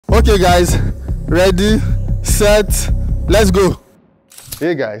Okay guys, ready, set, let's go.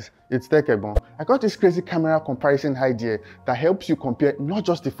 Hey guys, it's Tekebon. I got this crazy camera comparison idea that helps you compare not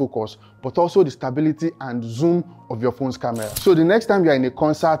just the focus, but also the stability and zoom of your phone's camera. So the next time you're in a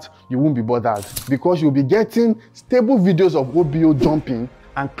concert, you won't be bothered because you'll be getting stable videos of OBO jumping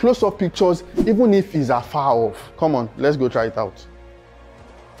and close-up pictures even if it's afar off. Come on, let's go try it out.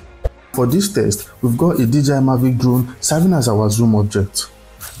 For this test, we've got a DJI Mavic drone serving as our zoom object.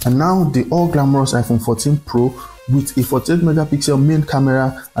 And now the all-glamorous iPhone 14 Pro with a 48 megapixel main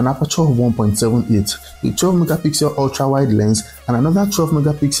camera, an aperture of 1.78, a 12 megapixel ultra-wide lens, and another 12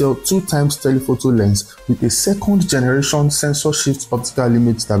 megapixel 2x telephoto lens with a second generation sensor shift optical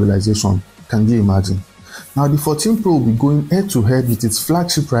image stabilization. Can you imagine? Now the 14 Pro will be going head-to-head with its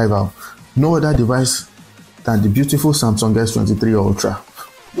flagship rival, no other device than the beautiful Samsung S23 Ultra.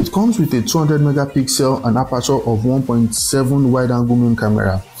 It comes with a 200 megapixel and aperture of 1.7 wide-angle main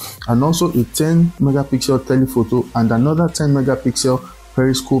camera, and also a 10 megapixel telephoto and another 10 megapixel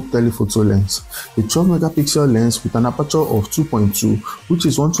periscope telephoto lens, a 12 megapixel lens with an aperture of 2.2, which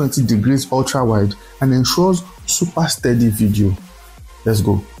is 120 degrees ultra-wide and ensures super steady video. Let's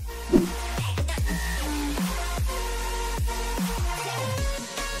go.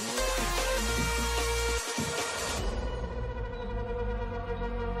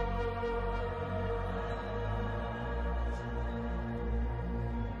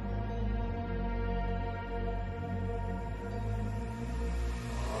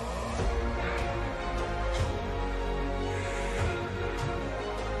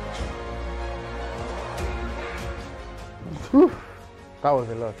 Whew, that was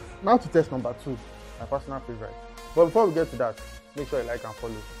a lot. Now to test number 2, my personal favorite. But before we get to that, make sure you like and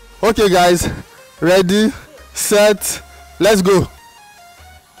follow. Okay guys, ready, set, let's go.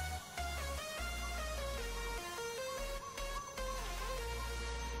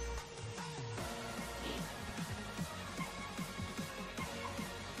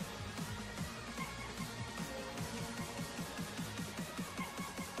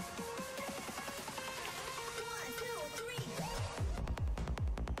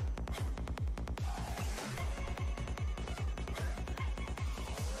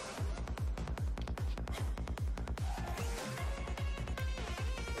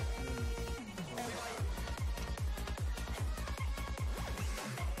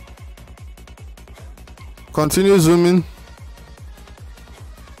 Continue zooming.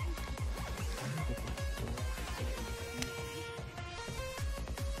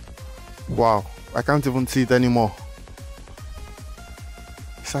 Wow, I can't even see it anymore.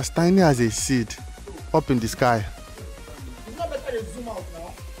 It's as tiny as a seed up in the sky. It's not better to zoom out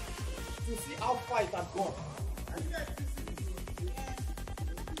now to see how far it has gone.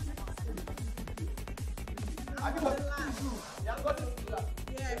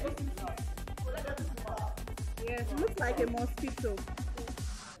 Yes, it looks like a mosquito.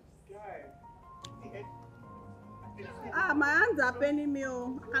 Ah, my hands are paining me. I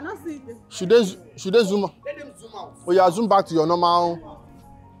cannot see it. Should they zoom out? Let them zoom out. Oh yeah, zoom back to your normal.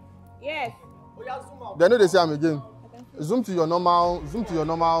 Yes. Oh yeah, zoom out. They know they say I'm again. Zoom to your normal,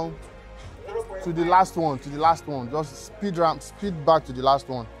 to the last one, Just speed back to the last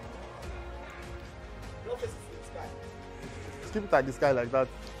one. Keep it at the sky like that.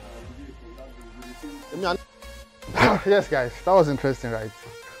 Yes guys, that was interesting, right?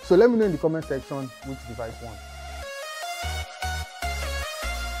 So let me know in the comment section which device won.